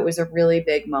 So it was a really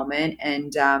big moment,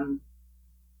 and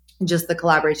just the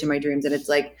collaboration of my dreams. And it's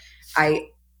like,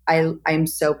 I'm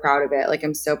so proud of it. Like,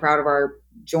 I'm so proud of our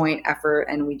joint effort,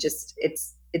 and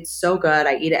it's so good.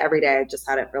 I eat it every day. I just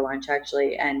had it for lunch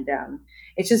actually, and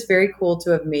it's just very cool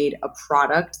to have made a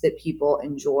product that people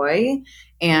enjoy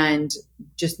and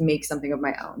just make something of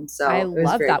my own. So I it was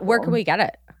love very that. cool. Where can we get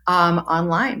it?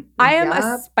 Online. I am a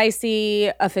Yup.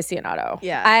 spicy aficionado.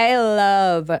 Yeah. I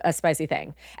love a spicy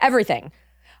thing. Everything.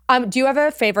 Do you have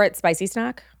a favorite spicy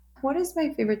snack? What is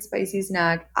my favorite spicy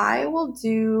snack? I love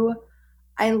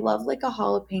like a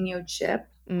jalapeno chip.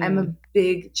 I'm a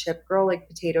big chip girl. Like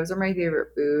potatoes are my favorite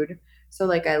food. So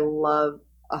like I love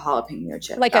a jalapeno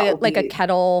chip. Like a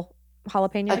kettle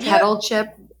jalapeno. A kettle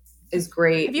chip is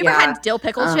great. Have you ever had dill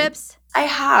pickle chips? I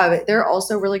have. They're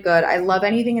also really good. I love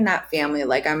anything in that family.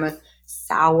 Like I'm a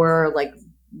sour, like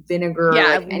vinegar, Yeah,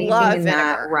 like I anything love in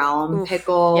that vinegar. realm. Oof.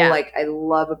 Pickle, Yeah. like I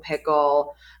love a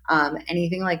pickle.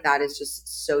 Anything like that is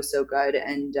just so good.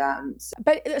 And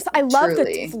But I love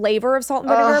truly. the flavor of salt and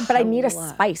vinegar, Ugh, but I I need a love-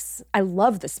 spice. I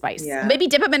love the spice. Yeah. Maybe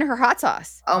dip them in her hot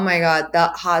sauce. Oh my God,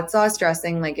 that hot sauce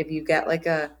dressing, like if you get like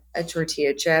a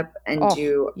tortilla chip and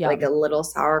do yum. like a little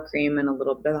sour cream and a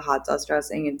little bit of the hot sauce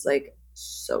dressing, it's like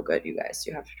so good, you guys.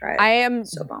 You have to try it. I am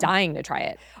So bomb. dying to try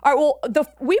it. All right. Well,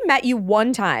 we met you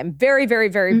one time, very, very,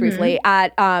 very briefly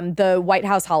at the White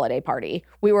House holiday party.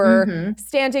 We were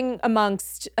standing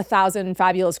amongst 1,000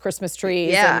 fabulous Christmas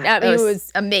trees. Yeah. And, I mean, it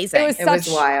was amazing. It was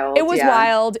wild. It was yeah.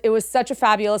 wild. It was such a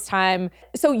fabulous time.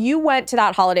 So you went to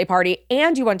that holiday party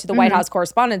and you went to the White House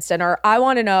Correspondents' Dinner. I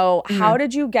want to know, how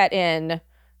did you get in?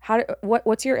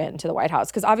 What's your in to the White House?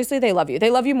 Because obviously they love you.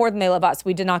 They love you more than they love us.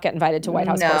 We did not get invited to White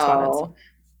House Correspondents.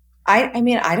 I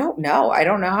mean, I don't know. I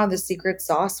don't know how the secret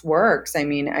sauce works. I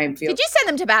mean, I feel. Did you send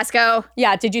them Tabasco?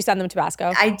 Yeah. Did you send them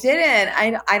Tabasco? I didn't.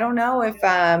 I don't know if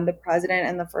the president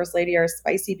and the first lady are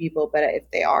spicy people, but if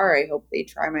they are, I hope they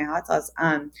try my hot sauce.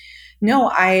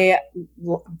 No, I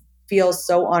feel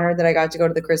so honored that I got to go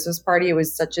to the Christmas party. It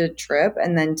was such a trip,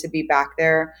 and then to be back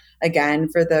there again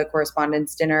for the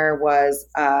Correspondents' Dinner was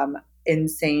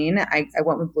insane. I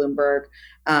went with Bloomberg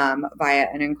via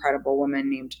an incredible woman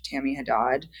named Tammy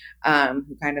Haddad,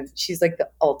 who she's like the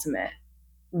ultimate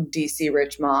DC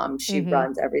rich mom. She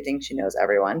runs everything. She knows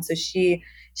everyone. So she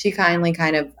kindly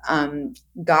kind of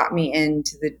got me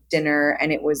into the dinner,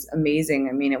 and it was amazing.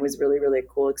 I mean, it was really, really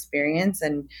cool experience,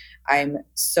 and I'm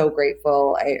so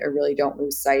grateful. I really don't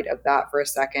lose sight of that for a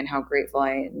second, how grateful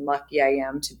and lucky I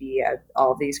am to be at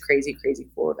all these crazy, crazy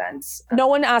cool events. No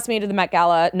one asked me to the Met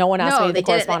Gala. No one asked me to the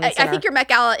Correspondents' I Dinner. think your Met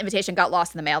Gala invitation got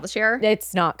lost in the mail this year.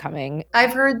 It's not coming.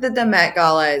 I've heard that the Met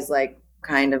Gala is like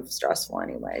kind of stressful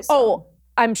anyway. So. Oh,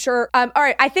 I'm sure. All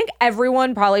right. I think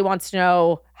everyone probably wants to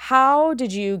know, how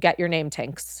did you get your name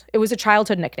Tinx? It was a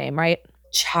childhood nickname, right?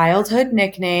 Childhood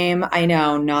nickname. I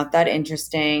know, not that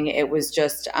interesting. It was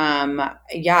just,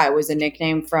 it was a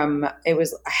nickname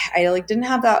I didn't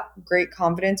have that great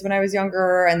confidence when I was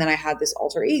younger. And then I had this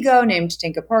alter ego named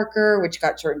Tinka Parker, which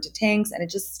got shortened to Tinx, and it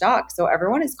just stuck. So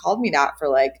everyone has called me that for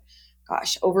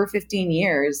over 15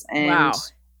 years. And wow.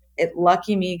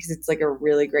 Lucky me, because it's like a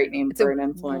really great name for an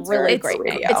influencer. Really great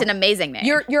name. It's an amazing name.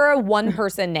 You're a one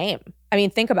person name. I mean,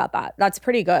 think about that. That's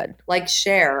pretty good. Like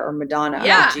Cher or Madonna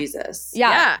Yeah. or Jesus.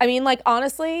 Yeah. I mean,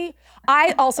 honestly,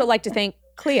 I also like to think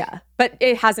Clea, but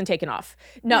it hasn't taken off.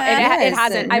 No, it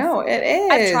hasn't. No, it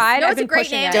is. I've tried. No, I've it's a been great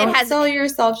pushing name. it. Don't sell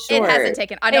yourself short. It hasn't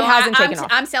taken. I know. It hasn't taken off.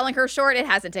 I'm selling her short. It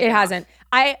hasn't taken. It hasn't.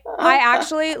 I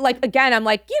actually again. I'm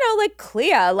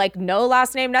Clea, no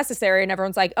last name necessary, and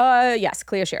everyone's like, yes,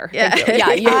 Clea Cher. Yeah. Thank you.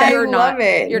 Yeah, you're I not. love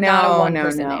it. You're not a No, one no,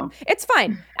 person no. name. It's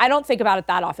fine. I don't think about it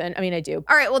that often. I mean, I do.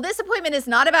 All right. Well, this appointment is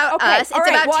not about Okay, us. It's all right,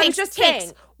 about well, I was Tinx. just Tinx.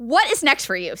 saying. What is next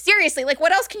for you? Seriously,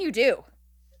 what else can you do?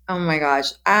 Oh my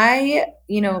gosh.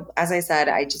 As I said,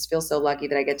 I just feel so lucky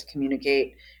that I get to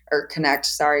connect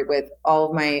with all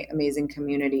of my amazing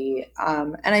community.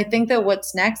 And I think that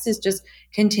what's next is just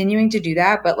continuing to do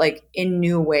that, but in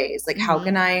new ways. How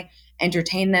can I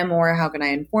entertain them more? How can I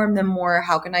inform them more?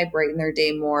 How can I brighten their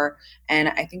day more? And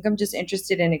I think I'm just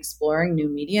interested in exploring new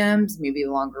mediums, maybe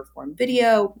longer form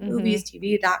video, movies,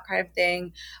 TV, that kind of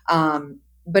thing.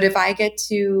 But if I get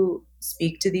to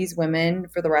speak to these women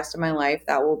for the rest of my life,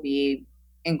 that will be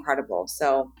incredible.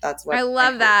 So that's what I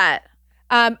love that.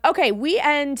 Okay, we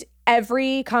end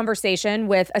every conversation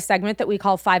with a segment that we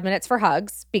call 5 minutes for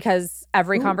hugs, because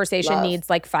every conversation needs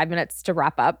 5 minutes to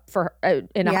wrap up for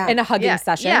in a hugging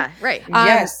session. Yeah, right.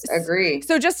 Yes, agree.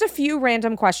 So just a few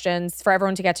random questions for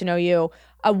everyone to get to know you.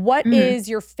 What is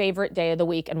your favorite day of the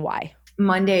week and why?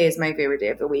 Monday is my favorite day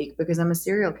of the week because I'm a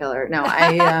serial killer. No,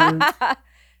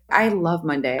 I love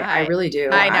Monday. I really do.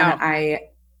 I know.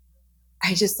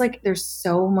 I just there's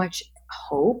so much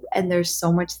hope and there's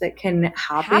so much that can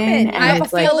happen. And I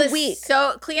it's feel like this week.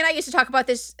 So Clea and I used to talk about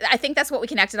this. I think that's what we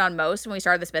connected on most when we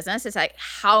started this business. It's like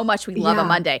how much we love a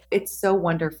Monday. It's so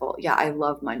wonderful. Yeah, I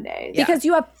love Mondays. Because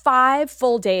you have 5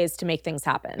 full days to make things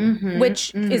happen,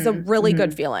 which is a really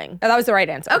good feeling. That was the right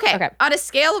answer. Okay. On a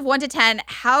scale of 1 to 10,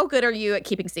 how good are you at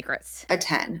keeping secrets? A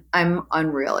 10. I'm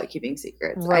unreal at keeping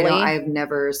secrets. Really? I've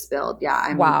never spilled. Yeah,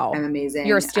 I'm amazing.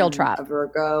 You're a steel I'm trap. a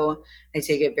Virgo. I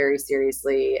take it very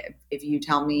seriously. If you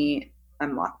tell me,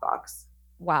 I'm lockbox.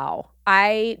 Wow.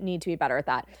 I need to be better at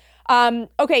that.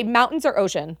 Okay, mountains or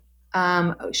ocean?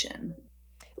 Ocean.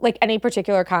 Like any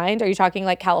particular kind? Are you talking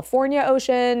like California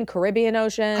ocean, Caribbean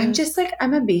ocean? I'm just like,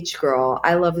 I'm a beach girl.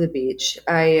 I love the beach.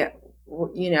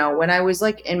 When I was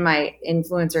like in my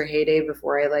influencer heyday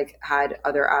before I like had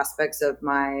other aspects of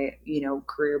my,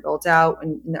 career built out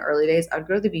in the early days, I'd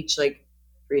go to the beach like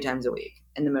 3 times a week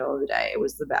in the middle of the day. It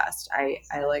was the best. I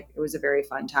like, it was a very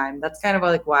fun time. That's kind of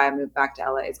like why I moved back to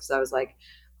LA, is because I was like,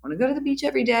 I want to go to the beach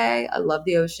every day. I love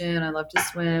the ocean. I love to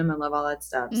swim. I love all that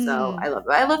stuff. So I love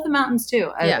the mountains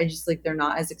too. I just like, they're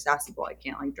not as accessible. I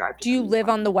can't like drive to Do you live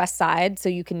on the west side so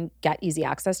you can get easy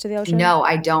access to the ocean? No,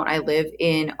 I don't. I live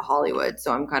in Hollywood,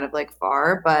 so I'm kind of like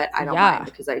far, but I don't mind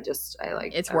because I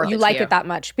like it's worth it. You like it that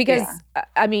much because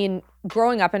I mean,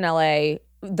 growing up in LA,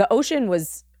 the ocean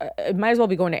was it might as well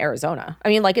be going to Arizona. I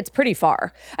mean, like it's pretty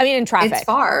far. I mean, in traffic. It's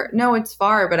far. No, it's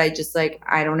far, but I just like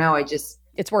I don't know.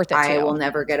 It's worth it too. I will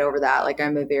never get over that. Like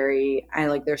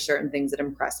there's certain things that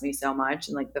impress me so much.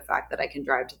 And like the fact that I can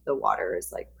drive to the water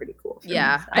is like pretty cool. For me,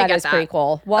 so. That is pretty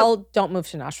cool. Well, don't move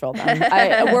to Nashville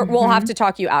then. We'll have to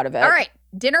talk you out of it. All right.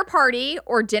 Dinner party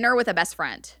or dinner with a best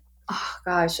friend? Oh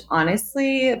gosh,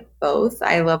 honestly, both.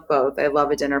 I love both. I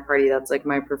love a dinner party. That's like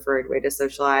my preferred way to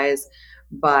socialize.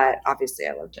 But obviously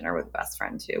I love dinner with a best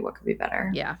friend too. What could be better?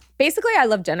 Yeah. Basically, I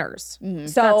love dinners.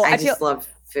 So I just love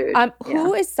food.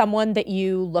 Who is someone that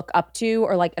you look up to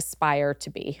or like aspire to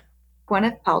be?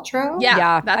 Gwyneth Paltrow?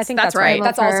 Yeah, I think that's right.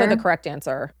 That's also the correct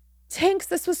answer. Tinx,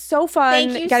 this was so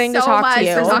fun getting to talk to you.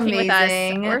 Thank you so much for talking with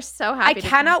us. We're so happy. I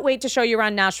cannot wait to show you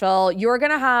around Nashville. You're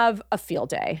going to have a field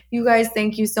day. You guys,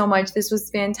 thank you so much. This was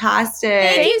fantastic.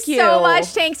 Thank you so much,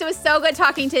 Tinx. It was so good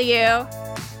talking to you.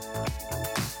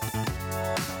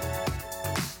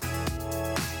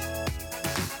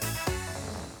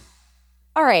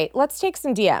 All right, let's take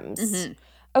some DMs.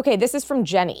 Okay, this is from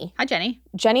Jenny. Hi, Jenny.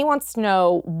 Jenny wants to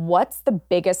know, what's the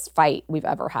biggest fight we've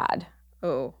ever had?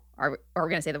 Oh, are we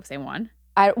going to say the same one?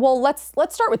 Well, let's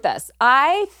start with this.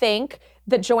 I think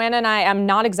that Joanna and I am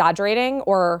not exaggerating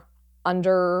or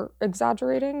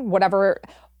under-exaggerating, whatever.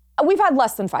 We've had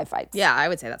less than 5 fights. Yeah, I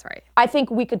would say that's right. I think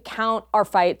we could count our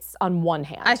fights on one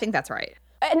hand. I think that's right.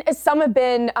 And some have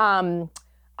been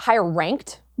higher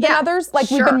ranked than others.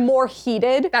 Like we've been more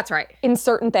heated. That's right. In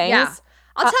certain things. Yeah.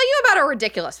 I'll tell you about a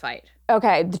ridiculous fight.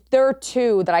 Okay, there are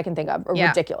 2 that I can think of,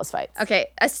 ridiculous fights. Okay,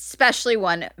 especially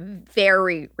one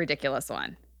very ridiculous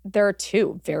one. There are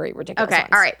 2 very ridiculous ones.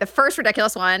 All right. The first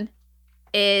ridiculous one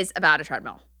is about a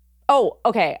treadmill. Oh,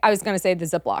 okay. I was going to say the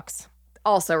Ziplocs.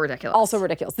 Also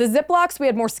ridiculous. The Ziplocs, we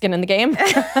had more skin in the game.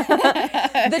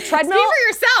 The treadmill. Speak for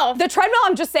yourself. The treadmill,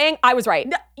 I'm just saying, I was right.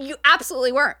 No, you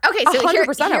absolutely weren't. Okay, so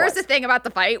 100% here's the thing about the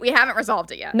fight. We haven't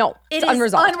resolved it yet. No, it's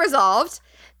unresolved. Unresolved.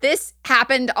 This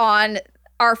happened on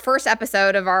our first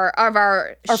episode of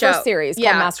our show. First series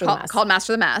called Master the Mess. Called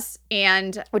Master the Mess.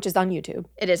 And which is on YouTube.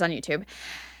 It is on YouTube.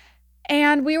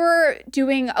 And we were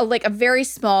doing a very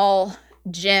small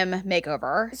gym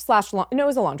makeover. It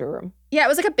was a laundry room. Yeah, it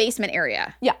was like a basement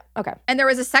area. Yeah, okay. And there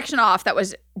was a section off that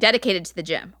was dedicated to the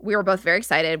gym. We were both very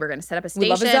excited. We were going to set up a station. We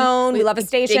love a zone. We love a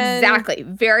station. Exactly.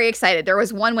 Very excited. There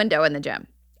was one window in the gym.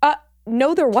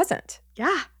 No, there wasn't.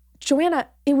 Yeah. Joanna,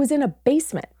 it was in a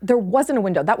basement. There wasn't a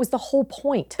window. That was the whole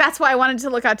point. That's why I wanted to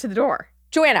look out to the door.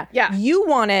 Joanna, you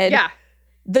wanted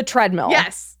the treadmill.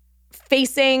 Yes.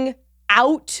 Facing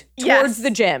out towards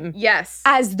the gym. Yes.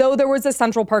 As though there was a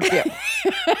Central Park view.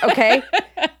 Okay?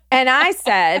 And I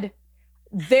said,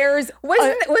 was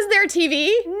there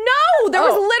TV? No, there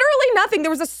was literally nothing.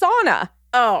 There was a sauna.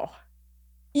 Oh.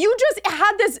 You just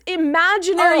had this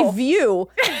imaginary view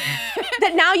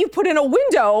that now you put in a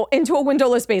window into a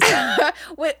windowless basement.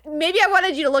 Maybe I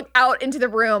wanted you to look out into the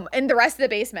room in the rest of the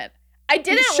basement. I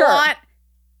didn't want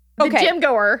the gym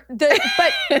goer.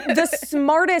 But the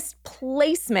smartest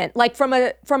placement, like from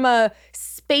a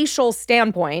spatial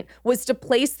standpoint, was to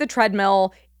place the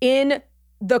treadmill in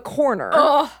the corner.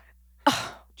 Oh,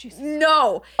 Jesus.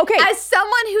 No. Okay. As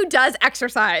someone who does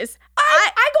exercise,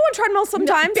 I go on treadmills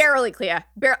sometimes. No, barely, Clea.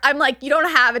 I'm like, you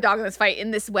don't have a dog in this fight in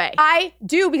this way. I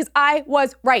do, because I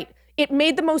was right. it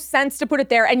made the most sense to put it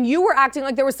there. And you were acting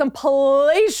like there was some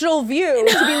palatial view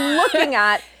to be looking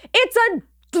at. It's a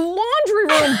laundry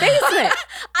room basement.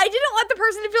 I didn't want the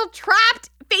person to feel trapped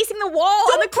facing the wall.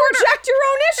 Don't in the corner. project your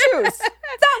own issues.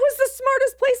 That was the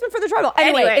smartest placement for the tribal.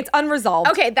 Anyway, it's unresolved.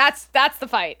 Okay, that's the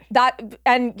fight.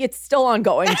 And it's still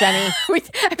ongoing, Jenny.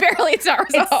 Apparently it's not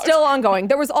resolved. It's still ongoing.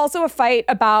 There was also a fight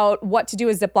about what to do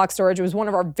with Ziploc storage. It was one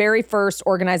of our very first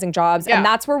organizing jobs. Yeah. And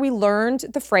that's where we learned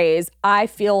the phrase, I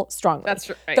feel strongly. That's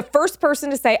right. The first person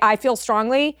to say, I feel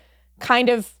strongly, kind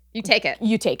of. You take it.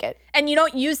 You take it. And you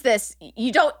don't use this.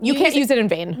 You can't use it in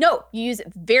vain. No, you use it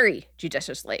very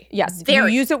judiciously. Yes.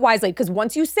 Very. You use it wisely because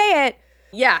once you say it,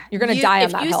 you're going to die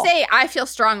on that hill. If you say, I feel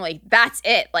strongly, that's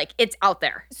it. Like, it's out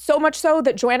there. So much so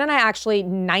that Joanna and I actually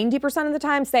 90% of the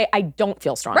time say, I don't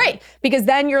feel strongly. Right. Because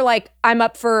then you're like, I'm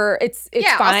up for, it's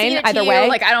I'll fine send it either to you, way.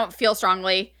 Like, I don't feel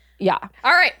strongly. Yeah.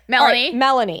 All right, Melanie.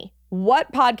 Melanie,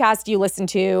 what podcast do you listen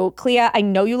to? Clea, I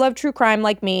know you love true crime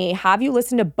like me. Have you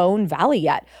listened to Bone Valley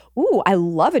yet? Ooh, I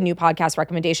love a new podcast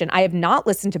recommendation. I have not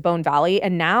listened to Bone Valley,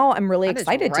 and now I'm really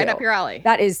excited to. Right up your alley.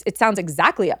 It sounds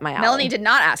exactly up my alley. Melanie did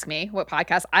not ask me what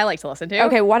podcast I like to listen to.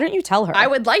 Okay, why don't you tell her? I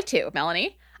would like to,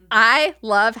 Melanie. I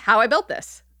love How I Built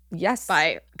This. Yes.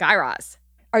 By Guy Raz.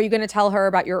 Are you going to tell her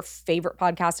about your favorite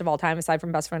podcast of all time aside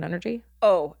from Best Friend Energy?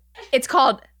 Oh, it's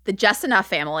called The Just Enough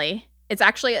Family. It's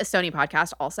actually a Sony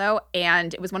podcast also,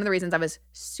 and it was one of the reasons I was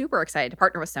super excited to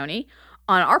partner with Sony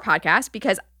on our podcast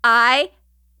because I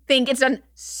think it's done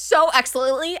so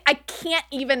excellently. I can't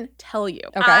even tell you.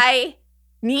 Okay. I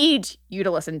need you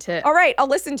to listen to. All right, I'll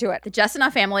listen to it. The Just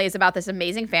Enough Family is about this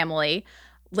amazing family,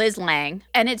 Liz Lang,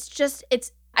 and it's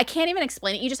I can't even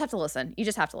explain it. You just have to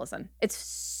listen. It's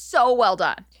so well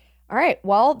done. All right.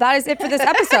 Well, that is it for this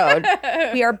episode.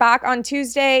 We are back on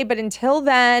Tuesday, but until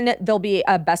then, there'll be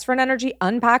a Best Friend Energy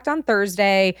Unpacked on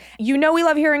Thursday. You know we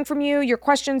love hearing from you, your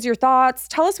questions, your thoughts.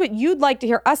 Tell us what you'd like to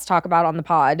hear us talk about on the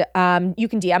pod. You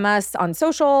can DM us on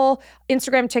social,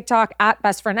 Instagram, TikTok, at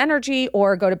Best Friend Energy,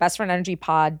 or go to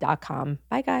bestfriendenergypod.com.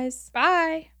 Bye, guys.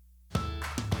 Bye.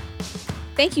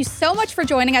 Thank you so much for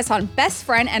joining us on Best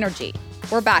Friend Energy.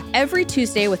 We're back every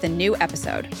Tuesday with a new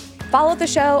episode. Follow the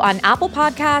show on Apple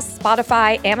Podcasts,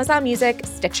 Spotify, Amazon Music,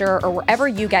 Stitcher, or wherever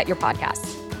you get your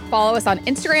podcasts. Follow us on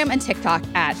Instagram and TikTok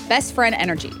at Best Friend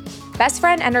Energy. Best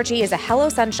Friend Energy is a Hello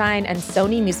Sunshine and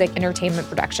Sony Music Entertainment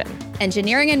production.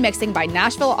 Engineering and mixing by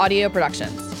Nashville Audio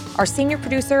Productions. Our senior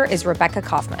producer is Rebecca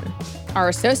Kaufman. Our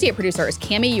associate producer is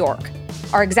Cammie York.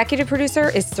 Our executive producer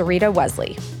is Sarita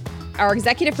Wesley. Our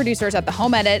executive producers at The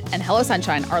Home Edit and Hello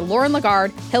Sunshine are Lauren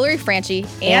Lagarde, Hillary Franchi,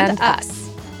 and us.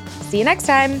 See you next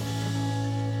time.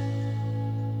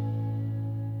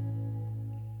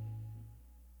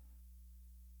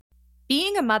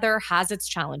 Being a mother has its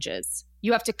challenges.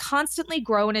 You have to constantly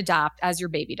grow and adapt as your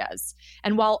baby does.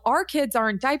 And while our kids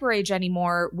aren't diaper age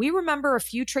anymore, we remember a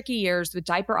few tricky years with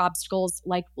diaper obstacles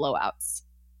like blowouts.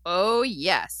 Oh,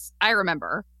 yes, I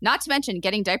remember. Not to mention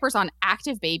getting diapers on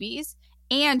active babies.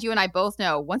 And you and I both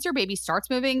know once your baby starts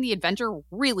moving, the adventure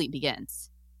really begins.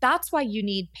 That's why you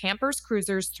need Pampers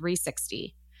Cruisers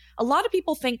 360. A lot of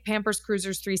people think Pampers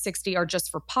Cruisers 360 are just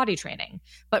for potty training,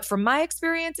 but from my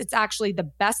experience, it's actually the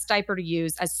best diaper to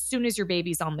use as soon as your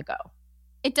baby's on the go.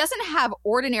 It doesn't have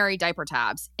ordinary diaper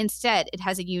tabs. Instead, it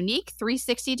has a unique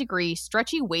 360-degree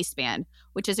stretchy waistband,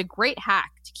 which is a great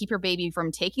hack to keep your baby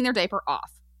from taking their diaper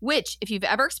off, which, if you've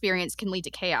ever experienced, can lead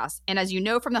to chaos. And as you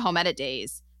know from the Home Edit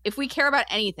days, if we care about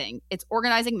anything, it's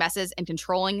organizing messes and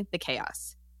controlling the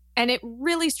chaos. And it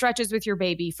really stretches with your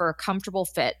baby for a comfortable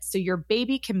fit so your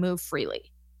baby can move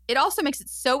freely. It also makes it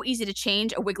so easy to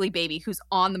change a wiggly baby who's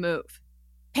on the move.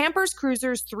 Pampers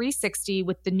Cruisers 360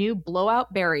 with the new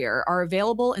blowout barrier are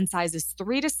available in sizes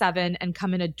 3 to 7 and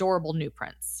come in adorable new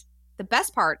prints. The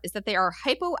best part is that they are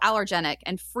hypoallergenic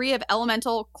and free of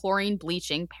elemental chlorine,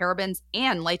 bleaching, parabens,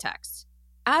 and latex.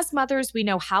 As mothers, we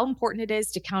know how important it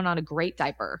is to count on a great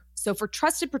diaper. So for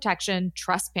trusted protection,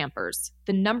 trust Pampers,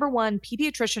 the #1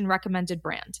 pediatrician recommended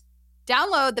brand.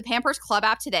 Download the Pampers Club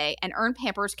app today and earn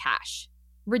Pampers Cash.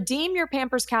 Redeem your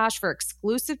Pampers Cash for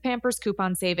exclusive Pampers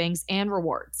coupon savings and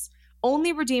rewards.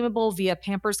 Only redeemable via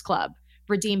Pampers Club.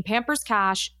 Redeem Pampers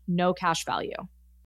Cash, no cash value.